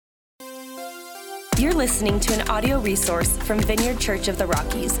You're listening to an audio resource from Vineyard Church of the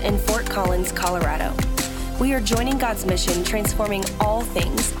Rockies in Fort Collins, Colorado. We are joining God's mission, transforming all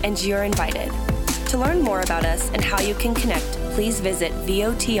things, and you're invited. To learn more about us and how you can connect, please visit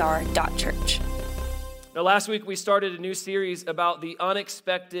votr.church. Now, last week we started a new series about the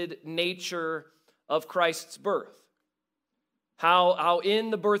unexpected nature of Christ's birth. How in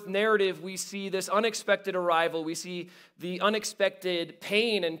the birth narrative we see this unexpected arrival, we see the unexpected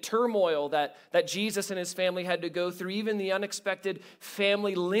pain and turmoil that Jesus and his family had to go through, even the unexpected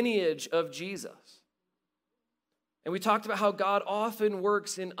family lineage of Jesus. And we talked about how God often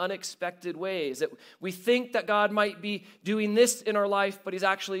works in unexpected ways, that we think that God might be doing this in our life, but he's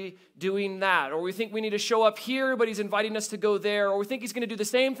actually doing that. Or we think we need to show up here, but he's inviting us to go there. Or we think he's going to do the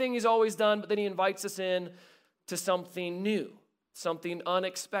same thing he's always done, but then he invites us in to something new. Something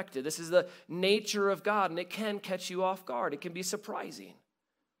unexpected. This is the nature of God, and it can catch you off guard. It can be surprising.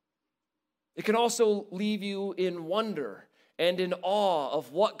 It can also leave you in wonder and in awe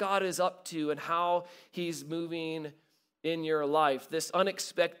of what God is up to and how he's moving in your life. This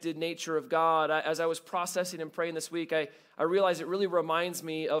unexpected nature of God, as I was processing and praying this week, I realized it really reminds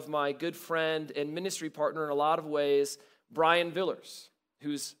me of my good friend and ministry partner in a lot of ways, Brian Villers,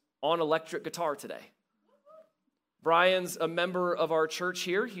 who's on electric guitar today. Brian's a member of our church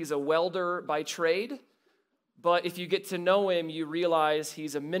here. He's a welder by trade, but if you get to know him, you realize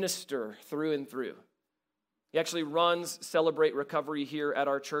he's a minister through and through. He actually runs Celebrate Recovery here at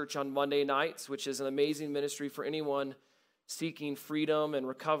our church on Monday nights, which is an amazing ministry for anyone seeking freedom and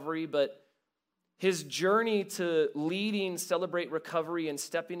recovery, but his journey to leading Celebrate Recovery and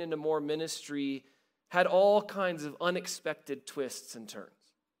stepping into more ministry had all kinds of unexpected twists and turns.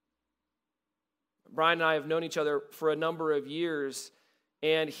 Brian and I have known each other for a number of years,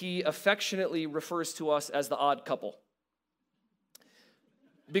 and he affectionately refers to us as the odd couple.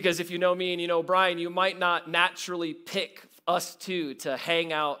 Because if you know me and you know Brian, you might not naturally pick us two to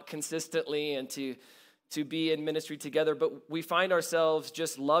hang out consistently and to be in ministry together, but we find ourselves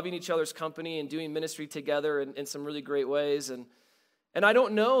just loving each other's company and doing ministry together in some really great ways. And I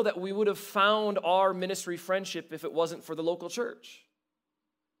don't know that we would have found our ministry friendship if it wasn't for the local church.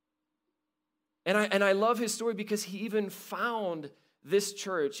 And I love his story because he even found this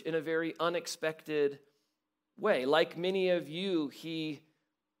church in a very unexpected way. Like many of you, he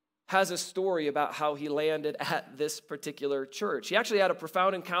has a story about how he landed at this particular church. He actually had a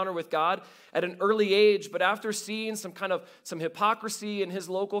profound encounter with God at an early age, but after seeing some hypocrisy in his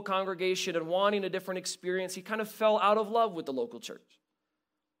local congregation and wanting a different experience, he kind of fell out of love with the local church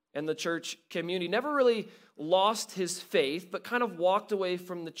and the church community. Never really lost his faith, but kind of walked away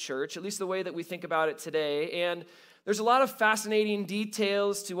from the church, at least the way that we think about it today. And there's a lot of fascinating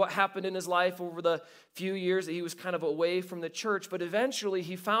details to what happened in his life over the few years that he was kind of away from the church. But eventually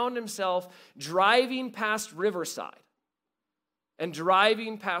he found himself driving past Riverside and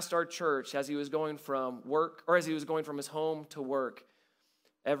driving past our church as he was going from work, or as he was going from his home to work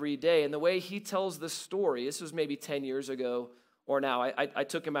every day. And the way he tells the story, this was maybe 10 years ago, or now. I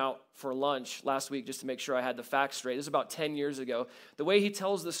took him out for lunch last week just to make sure I had the facts straight. This is about 10 years ago. The way he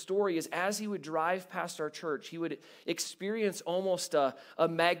tells the story is as he would drive past our church, he would experience almost a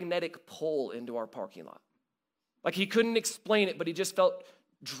magnetic pull into our parking lot. Like he couldn't explain it, but he just felt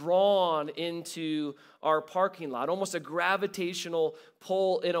drawn into our parking lot, almost a gravitational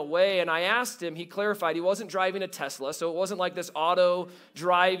pull in a way. And I asked him, he clarified he wasn't driving a Tesla, so it wasn't like this auto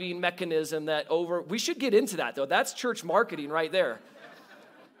driving mechanism we should get into that though. That's church marketing right there.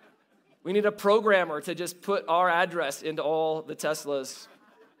 We need a programmer to just put our address into all the Teslas.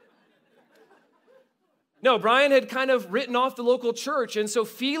 No, Brian had kind of written off the local church, and so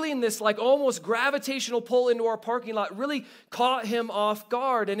feeling this like almost gravitational pull into our parking lot really caught him off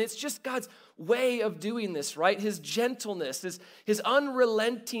guard, and it's just God's way of doing this, right? His gentleness, his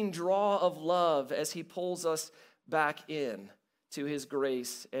unrelenting draw of love as he pulls us back in to his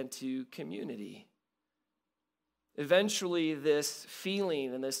grace and to community. Eventually, this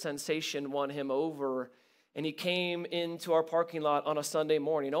feeling and this sensation won him over, and he came into our parking lot on a Sunday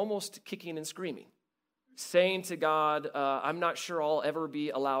morning, almost kicking and screaming, saying to God, I'm not sure I'll ever be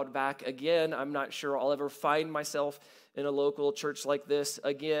allowed back again. I'm not sure I'll ever find myself in a local church like this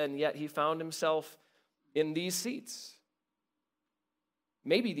again. Yet he found himself in these seats.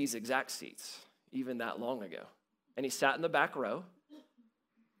 Maybe these exact seats, even that long ago. And he sat in the back row.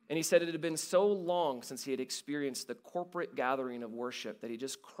 And he said it had been so long since he had experienced the corporate gathering of worship that he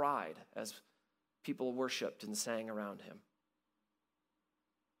just cried as people worshiped and sang around him.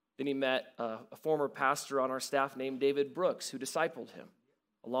 Then he met a former pastor on our staff named David Brooks, who discipled him,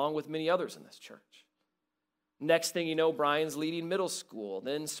 along with many others in this church. Next thing you know, Brian's leading middle school,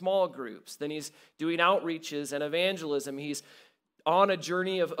 then small groups, then he's doing outreaches and evangelism. He's on a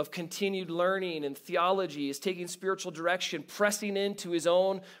journey of continued learning and theology. He's taking spiritual direction, pressing into his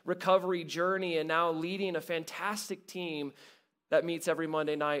own recovery journey, and now leading a fantastic team that meets every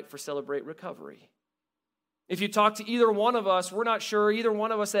Monday night for Celebrate Recovery. If you talk to either one of us, we're not sure, either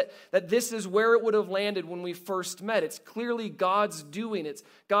one of us, that this is where it would have landed when we first met. It's clearly God's doing. It's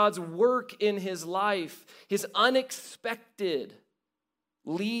God's work in his life, his unexpected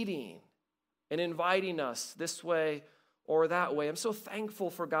leading and inviting us this way or that way. I'm so thankful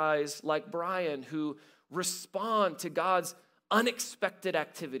for guys like Brian who respond to God's unexpected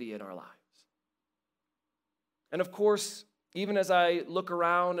activity in our lives. And of course, even as I look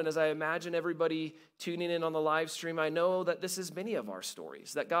around and as I imagine everybody tuning in on the live stream, I know that this is many of our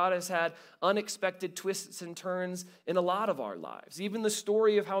stories, that God has had unexpected twists and turns in a lot of our lives. Even the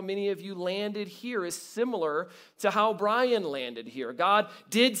story of how many of you landed here is similar to how Brian landed here. God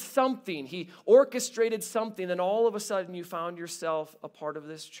did something. He orchestrated something, and all of a sudden you found yourself a part of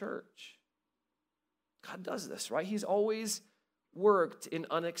this church. God does this, right? He's always worked in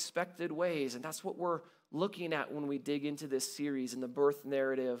unexpected ways, and that's what we're looking at when we dig into this series in the birth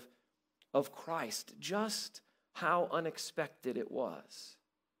narrative of Christ, just how unexpected it was.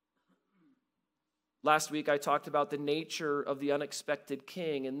 Last week I talked about the nature of the unexpected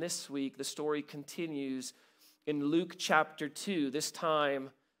king, and this week the story continues in Luke chapter 2, this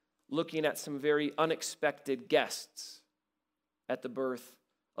time looking at some very unexpected guests at the birth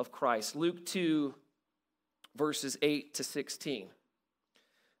of Christ. Luke 2, verses 8 to 16.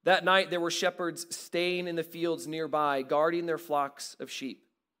 That night there were shepherds staying in the fields nearby, guarding their flocks of sheep.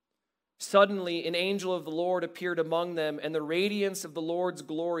 Suddenly an angel of the Lord appeared among them, and the radiance of the Lord's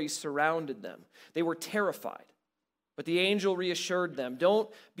glory surrounded them. They were terrified, but the angel reassured them.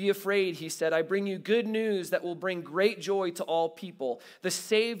 "Don't be afraid," he said. "I bring you good news that will bring great joy to all people. The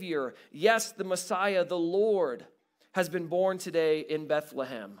Savior, yes, the Messiah, the Lord, has been born today in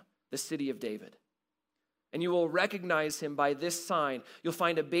Bethlehem, the city of David. And you will recognize him by this sign. You'll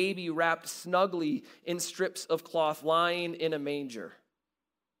find a baby wrapped snugly in strips of cloth lying in a manger."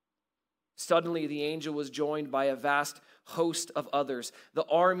 Suddenly the angel was joined by a vast host of others, the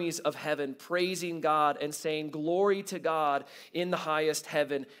armies of heaven, praising God and saying, "Glory to God in the highest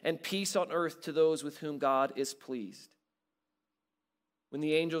heaven, and peace on earth to those with whom God is pleased." When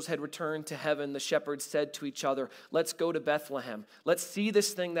the angels had returned to heaven, the shepherds said to each other, "Let's go to Bethlehem. Let's see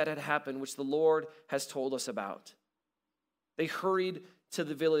this thing that had happened, which the Lord has told us about." They hurried to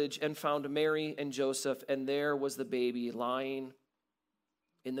the village and found Mary and Joseph, and there was the baby lying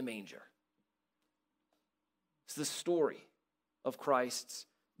in the manger. It's the story of Christ's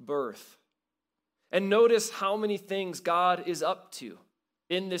birth. And notice how many things God is up to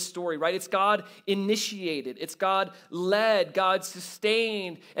in this story, right? It's God initiated, it's God led, God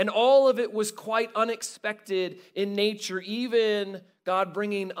sustained, and all of it was quite unexpected in nature, even God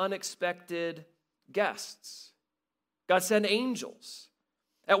bringing unexpected guests. God sent angels.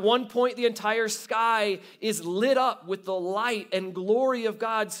 At one point, the entire sky is lit up with the light and glory of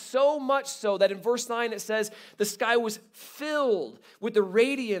God, so much so that in verse 9 it says the sky was filled with the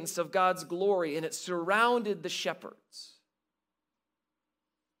radiance of God's glory, and it surrounded the shepherds.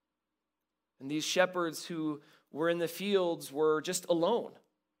 And these shepherds who were in the fields were just alone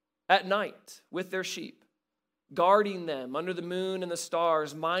at night with their sheep, guarding them under the moon and the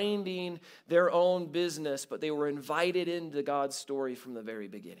stars, minding their own business, but they were invited into God's story from the very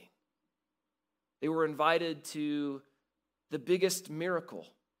beginning. They were invited to the biggest miracle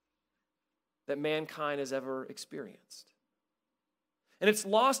that mankind has ever experienced. And it's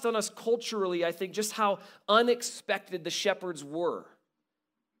lost on us culturally, I think, just how unexpected the shepherds were.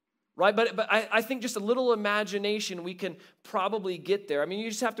 Right? But I think just a little imagination, we can probably get there. I mean, you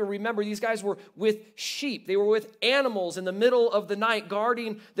just have to remember these guys were with sheep. They were with animals in the middle of the night,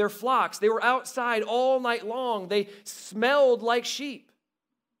 guarding their flocks. They were outside all night long. They smelled like sheep.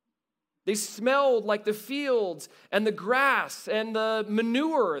 They smelled like the fields and the grass and the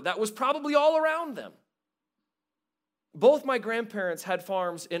manure that was probably all around them. Both my grandparents had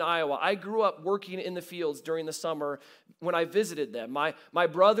farms in Iowa. I grew up working in the fields during the summer when I visited them. My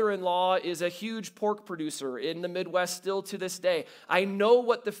brother-in-law is a huge pork producer in the Midwest still to this day. I know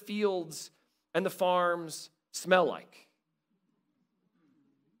what the fields and the farms smell like.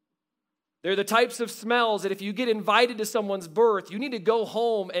 They're the types of smells that if you get invited to someone's birth, you need to go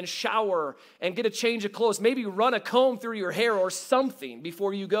home and shower and get a change of clothes, maybe run a comb through your hair or something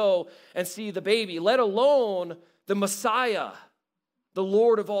before you go and see the baby, let alone the Messiah, the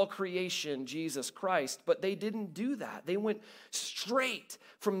Lord of all creation, Jesus Christ. But they didn't do that. They went straight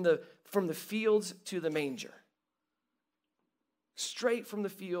from the fields to the manger. straight from the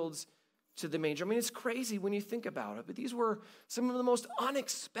fields to the manger. I mean, it's crazy when you think about it, but these were some of the most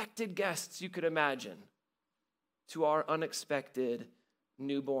unexpected guests you could imagine to our unexpected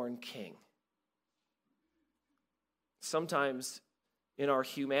newborn king. Sometimes in our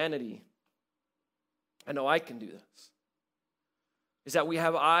humanity, I know I can do this, is that we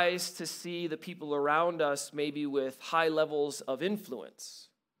have eyes to see the people around us maybe with high levels of influence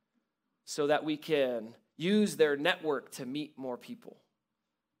so that we can use their network to meet more people.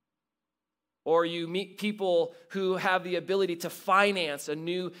 Or you meet people who have the ability to finance a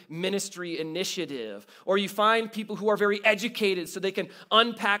new ministry initiative. Or you find people who are very educated so they can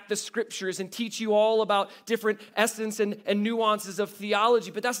unpack the scriptures and teach you all about different essence and nuances of theology.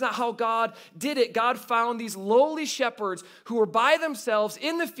 But that's not how God did it. God found these lowly shepherds who were by themselves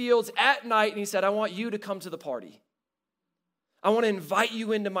in the fields at night, and he said, I want you to come to the party. I want to invite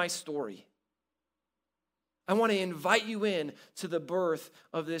you into my story. I want to invite you in to the birth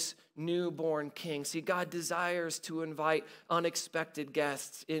of this newborn king. See, God desires to invite unexpected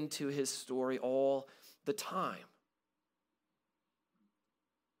guests into his story all the time.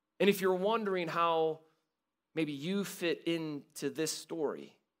 And if you're wondering how maybe you fit into this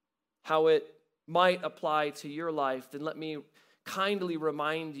story, how it might apply to your life, then let me kindly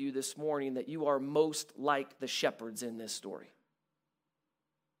remind you this morning that you are most like the shepherds in this story.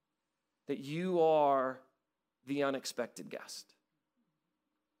 That you are the unexpected guest.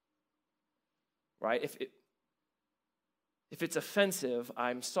 Right? If it's offensive,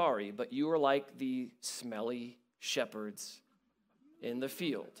 I'm sorry, but you are like the smelly shepherds in the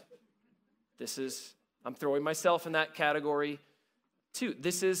field. I'm throwing myself in that category too.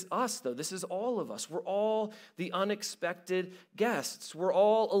 This is us, though. This is all of us. We're all the unexpected guests. We're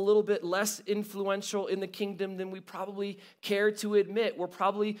all a little bit less influential in the kingdom than we probably care to admit. We're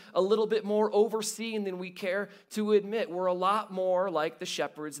probably a little bit more overseen than we care to admit. We're a lot more like the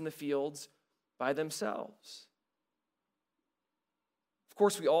shepherds in the fields by themselves. Of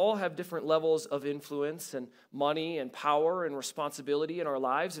course, we all have different levels of influence and money and power and responsibility in our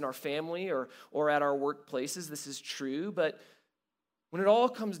lives, in our family, or at our workplaces. This is true, but when it all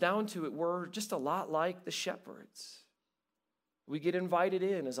comes down to it, we're just a lot like the shepherds. We get invited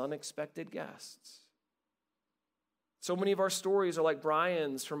in as unexpected guests. So many of our stories are like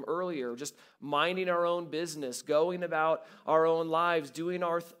Brian's from earlier, just minding our own business, going about our own lives, doing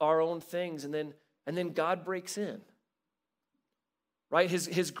our own things, and then God breaks in. Right?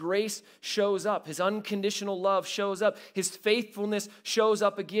 His grace shows up. His unconditional love shows up. His faithfulness shows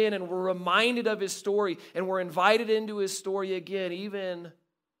up again, and we're reminded of his story, and we're invited into his story again, even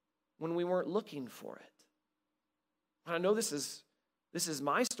when we weren't looking for it. I know this is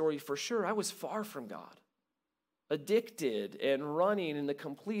my story for sure. I was far from God, addicted and running in the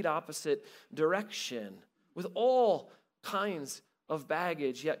complete opposite direction with all kinds of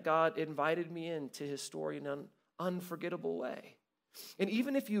baggage, yet God invited me into his story in an unforgettable way. And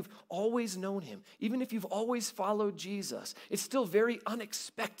even if you've always known him, even if you've always followed Jesus, it's still very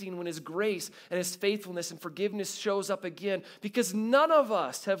unexpected when his grace and his faithfulness and forgiveness shows up again, because none of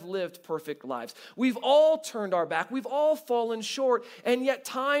us have lived perfect lives. We've all turned our back. We've all fallen short. And yet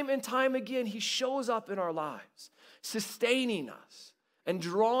time and time again, he shows up in our lives, sustaining us and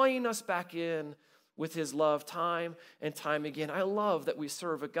drawing us back in with his love time and time again. I love that we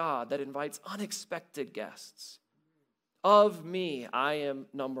serve a God that invites unexpected guests. Of me, I am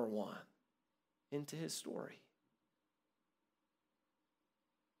number one, into his story.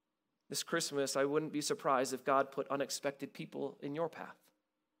 This Christmas, I wouldn't be surprised if God put unexpected people in your path.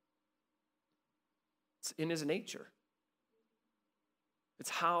 It's in his nature. It's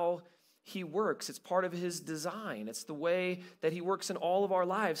how he works. It's part of his design. It's the way that he works in all of our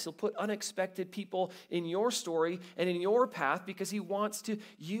lives. He'll put unexpected people in your story and in your path because he wants to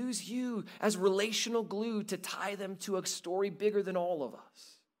use you as relational glue to tie them to a story bigger than all of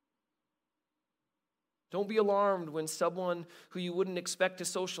us. Don't be alarmed when someone who you wouldn't expect to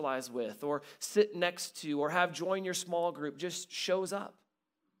socialize with or sit next to or have join your small group just shows up.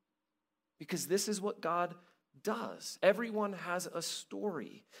 Because this is what God does. Everyone has a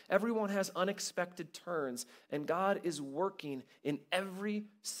story. Everyone has unexpected turns, and God is working in every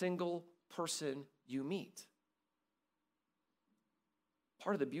single person you meet.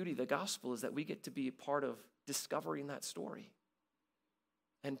 Part of the beauty of the gospel is that we get to be a part of discovering that story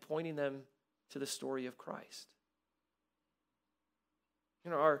and pointing them to the story of Christ.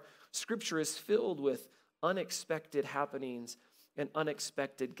 You know, our scripture is filled with unexpected happenings and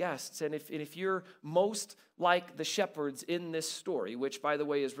unexpected guests. And if you're most like the shepherds in this story, which, by the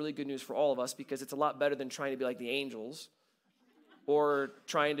way, is really good news for all of us because it's a lot better than trying to be like the angels or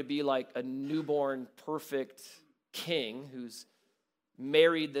trying to be like a newborn perfect king who's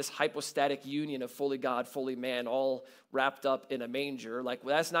married this hypostatic union of fully God, fully man, all wrapped up in a manger. Like,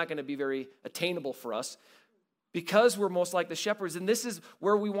 well, that's not going to be very attainable for us. Because we're most like the shepherds, and this is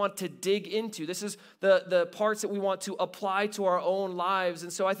where we want to dig into. This is the parts that we want to apply to our own lives.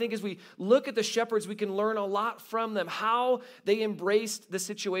 And so I think as we look at the shepherds, we can learn a lot from them, how they embraced the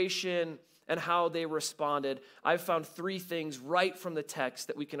situation and how they responded. I've found 3 things right from the text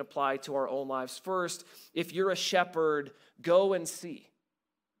that we can apply to our own lives. First, if you're a shepherd, go and see.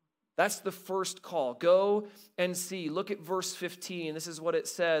 That's the first call. Go and see. Look at verse 15. This is what it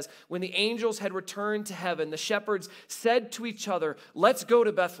says. When the angels had returned to heaven, the shepherds said to each other, let's go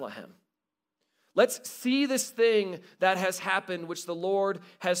to Bethlehem. Let's see this thing that has happened, which the Lord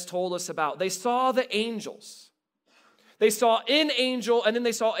has told us about. They saw the angels. They saw an angel, and then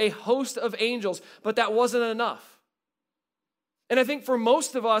they saw a host of angels, but that wasn't enough. And I think for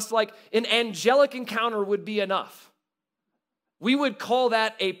most of us, like an angelic encounter would be enough. We would call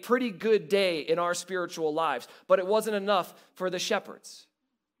that a pretty good day in our spiritual lives, but it wasn't enough for the shepherds.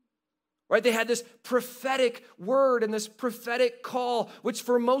 Right? They had this prophetic word and this prophetic call, which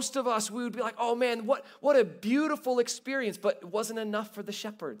for most of us, we would be like, oh man, what a beautiful experience, but it wasn't enough for the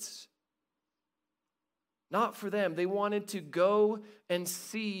shepherds. Not for them. They wanted to go and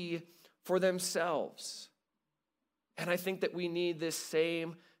see for themselves. And I think that we need this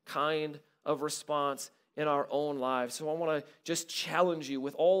same kind of response in our own lives. So I want to just challenge you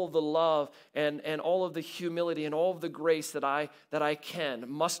with all of the love and all of the humility and all of the grace that I can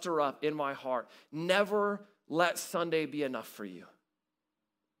muster up in my heart. Never let Sunday be enough for you.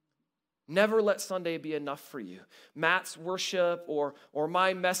 Never let Sunday be enough for you. Matt's worship or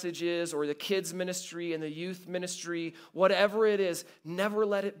my messages or the kids' ministry and the youth ministry, whatever it is, never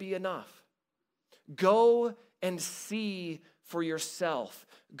let it be enough. Go and see for yourself.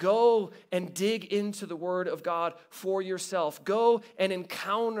 Go and dig into the Word of God for yourself. Go and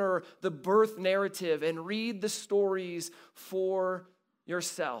encounter the birth narrative and read the stories for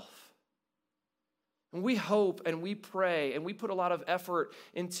yourself. And we hope and we pray and we put a lot of effort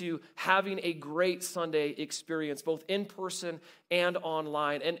into having a great Sunday experience, both in person and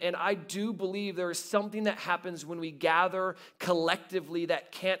online. And I do believe there is something that happens when we gather collectively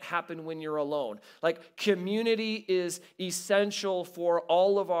that can't happen when you're alone. Like, community is essential for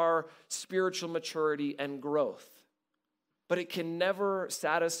all of our spiritual maturity and growth. But it can never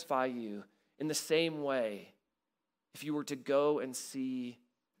satisfy you in the same way if you were to go and see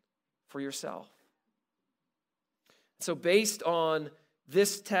for yourself. So based on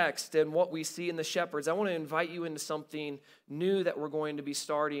this text and what we see in the shepherds, I want to invite you into something new that we're going to be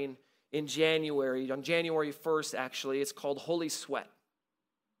starting in January. On January 1st, actually, it's called Holy Sweat.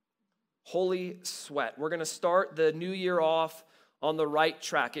 Holy Sweat. We're going to start the new year off on the right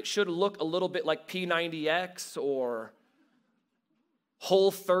track. It should look a little bit like P90X or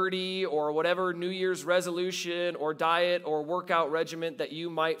Whole30 or whatever New Year's resolution or diet or workout regimen that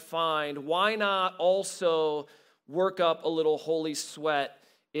you might find. Why not also work up a little holy sweat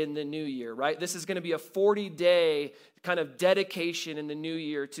in the new year, right? This is going to be a 40-day kind of dedication in the new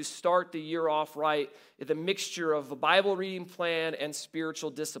year to start the year off right with a mixture of a Bible reading plan and spiritual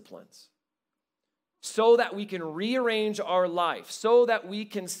disciplines, so that we can rearrange our life, so that we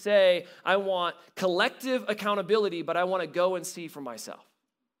can say, I want collective accountability, but I want to go and see for myself.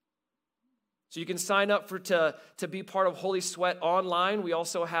 So you can sign up to be part of Holy Sweat online. We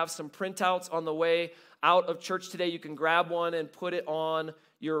also have some printouts on the way out of church today. You can grab one and put it on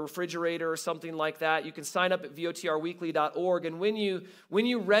your refrigerator or something like that. You can sign up at votrweekly.org. And when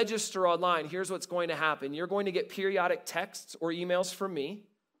you register online, here's what's going to happen. You're going to get periodic texts or emails from me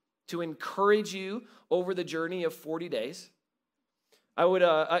to encourage you over the journey of 40 days.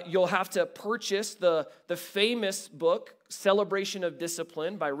 You'll have to purchase the famous book, Celebration of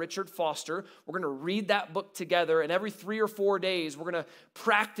Discipline by Richard Foster. We're going to read that book together, and every 3 or 4 days, we're going to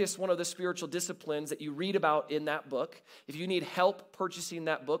practice one of the spiritual disciplines that you read about in that book. If you need help purchasing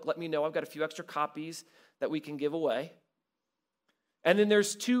that book, let me know. I've got a few extra copies that we can give away. And then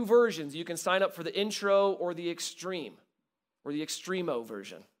there's 2 versions. You can sign up for the intro or the extreme, or the extremo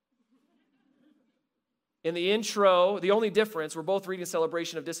version. In the intro, the only difference, we're both reading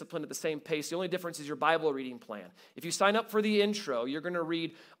Celebration of Discipline at the same pace. The only difference is your Bible reading plan. If you sign up for the intro, you're going to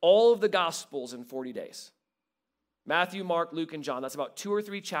read all of the Gospels in 40 days. Matthew, Mark, Luke, and John. That's about 2 or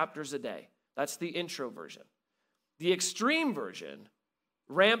 3 chapters a day. That's the intro version. The extreme version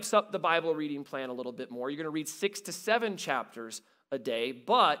ramps up the Bible reading plan a little bit more. You're going to read 6 to 7 chapters a day.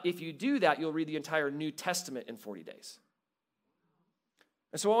 But if you do that, you'll read the entire New Testament in 40 days.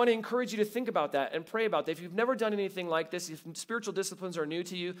 And so I want to encourage you to think about that and pray about that. If you've never done anything like this, if spiritual disciplines are new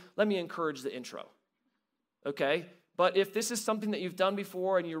to you, let me encourage the intro, okay? But if this is something that you've done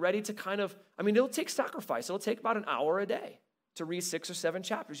before and you're ready to it'll take sacrifice. It'll take about an hour a day to read 6 or 7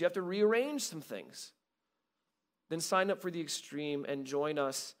 chapters. You have to rearrange some things. Then sign up for the extreme and join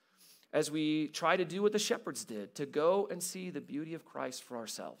us as we try to do what the shepherds did, to go and see the beauty of Christ for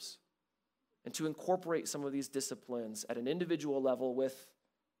ourselves and to incorporate some of these disciplines at an individual level with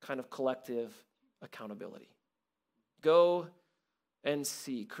kind of collective accountability. Go and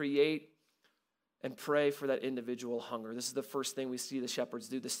see, create and pray for that individual hunger. This is the first thing we see the shepherds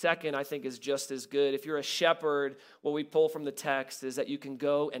do. The second, I think, is just as good. If you're a shepherd, what we pull from the text is that you can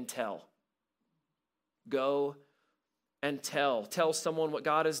go and tell. Go and tell. Tell someone what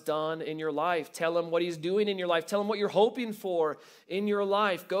God has done in your life. Tell them what he's doing in your life. Tell them what you're hoping for in your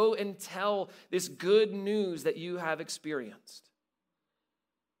life. Go and tell this good news that you have experienced.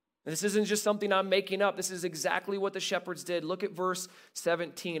 This isn't just something I'm making up. This is exactly what the shepherds did. Look at verse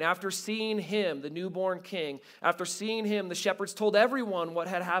 17. After seeing him, the newborn king, after seeing him, the shepherds told everyone what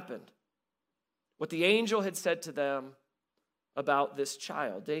had happened, what the angel had said to them about this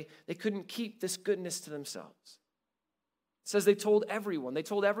child. They couldn't keep this goodness to themselves. It says they told everyone. They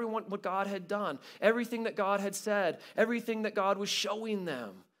told everyone what God had done, everything that God had said, everything that God was showing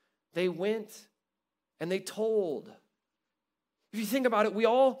them. They went and they told. If you think about it, we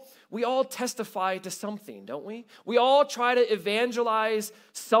all testify to something, don't we? We all try to evangelize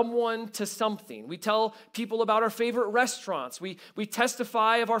someone to something. We tell people about our favorite restaurants. We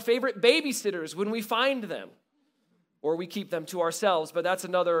testify of our favorite babysitters when we find them. Or we keep them to ourselves, but that's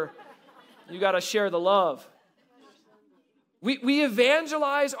another, you got to share the love. We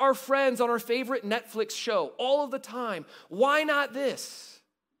evangelize our friends on our favorite Netflix show all of the time. Why not this?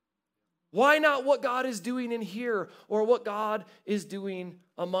 Why not what God is doing in here or what God is doing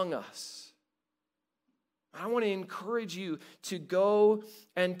among us? I want to encourage you to go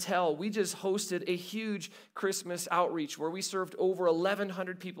and tell. We just hosted a huge Christmas outreach where we served over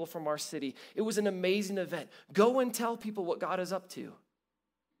 1,100 people from our city. It was an amazing event. Go and tell people what God is up to.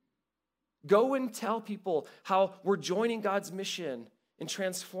 Go and tell people how we're joining God's mission in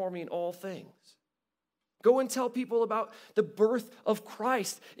transforming all things. Go and tell people about the birth of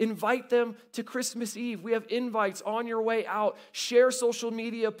Christ. Invite them to Christmas Eve. We have invites on your way out. Share social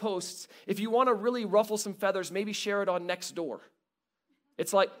media posts. If you want to really ruffle some feathers, maybe share it on Nextdoor.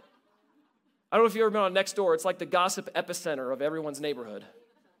 It's like, I don't know if you've ever been on Nextdoor. It's like the gossip epicenter of everyone's neighborhood.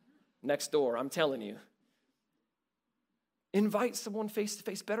 Nextdoor, I'm telling you. Invite someone face to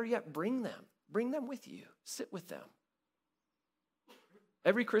face. Better yet, bring them. Bring them with you. Sit with them.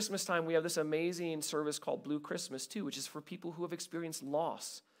 Every Christmas time, we have this amazing service called Blue Christmas, too, which is for people who have experienced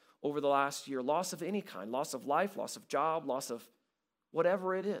loss over the last year. Loss of any kind. Loss of life, loss of job, loss of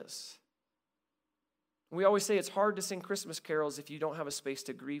whatever it is. We always say it's hard to sing Christmas carols if you don't have a space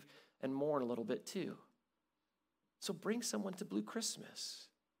to grieve and mourn a little bit, too. So bring someone to Blue Christmas.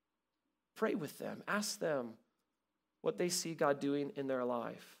 Pray with them. Ask them what they see God doing in their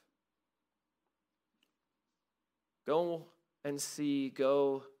life. Go and see,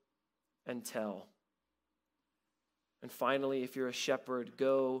 go and tell. And finally, if you're a shepherd,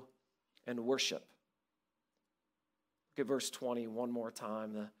 go and worship. Look at verse 20 one more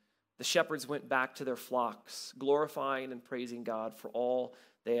time. The shepherds went back to their flocks, glorifying and praising God for all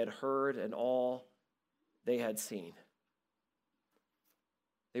they had heard and all they had seen.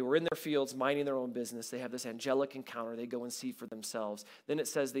 They were in their fields, minding their own business. They have this angelic encounter. They go and see for themselves. Then it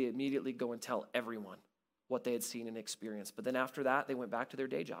says they immediately go and tell everyone what they had seen and experienced. But then after that, they went back to their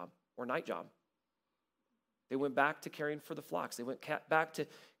day job or night job. They went back to caring for the flocks. They went back to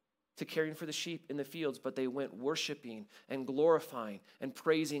caring for the sheep in the fields, but they went worshiping and glorifying and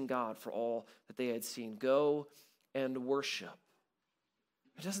praising God for all that they had seen. Go and worship.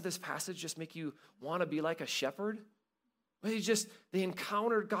 Doesn't this passage just make you want to be like a shepherd? They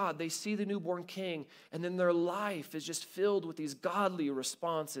encountered God, they see the newborn king, and then their life is just filled with these godly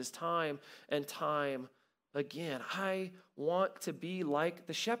responses time and time again. I want to be like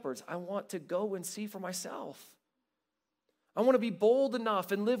the shepherds. I want to go and see for myself. I want to be bold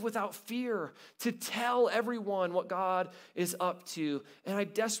enough and live without fear to tell everyone what God is up to. And I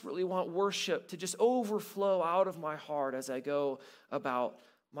desperately want worship to just overflow out of my heart as I go about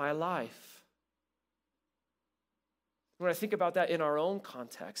my life. When I think about that in our own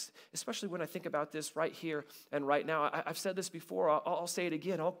context, especially when I think about this right here and right now, I've said this before, I'll say it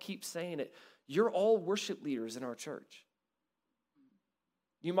again, I'll keep saying it. You're all worship leaders in our church.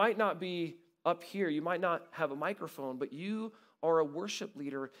 You might not be up here, you might not have a microphone, but you are a worship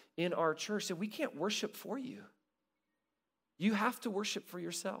leader in our church, and we can't worship for you. You have to worship for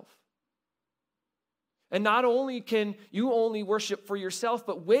yourself. And not only can you only worship for yourself,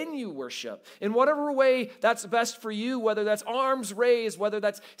 but when you worship, in whatever way that's best for you, whether that's arms raised, whether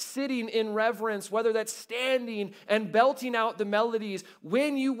that's sitting in reverence, whether that's standing and belting out the melodies,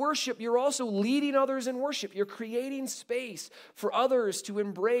 when you worship, you're also leading others in worship. You're creating space for others to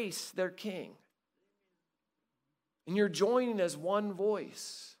embrace their King. And you're joining as one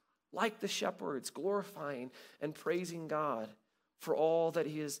voice, like the shepherds, glorifying and praising God for all that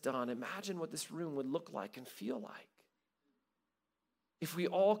he has done. Imagine what this room would look like and feel like if we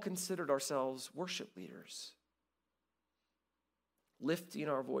all considered ourselves worship leaders, lifting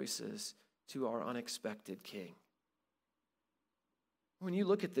our voices to our unexpected King. When you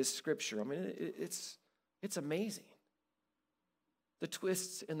look at this scripture, I mean, it's amazing. The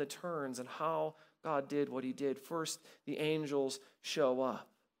twists and the turns and how God did what he did. First, the angels show up.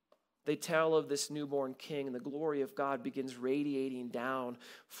 They tell of this newborn king, and the glory of God begins radiating down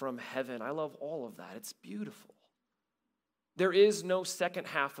from heaven. I love all of that. It's beautiful. There is no second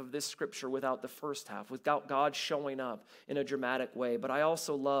half of this scripture without the first half, without God showing up in a dramatic way. But I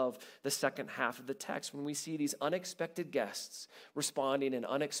also love the second half of the text when we see these unexpected guests responding in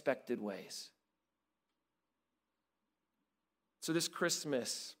unexpected ways. So this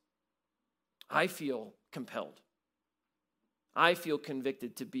Christmas, I feel compelled. I feel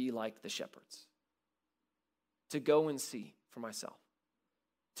convicted to be like the shepherds, to go and see for myself,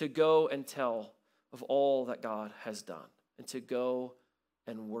 to go and tell of all that God has done, and to go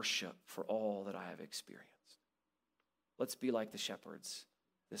and worship for all that I have experienced. Let's be like the shepherds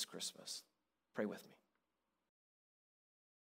this Christmas. Pray with me.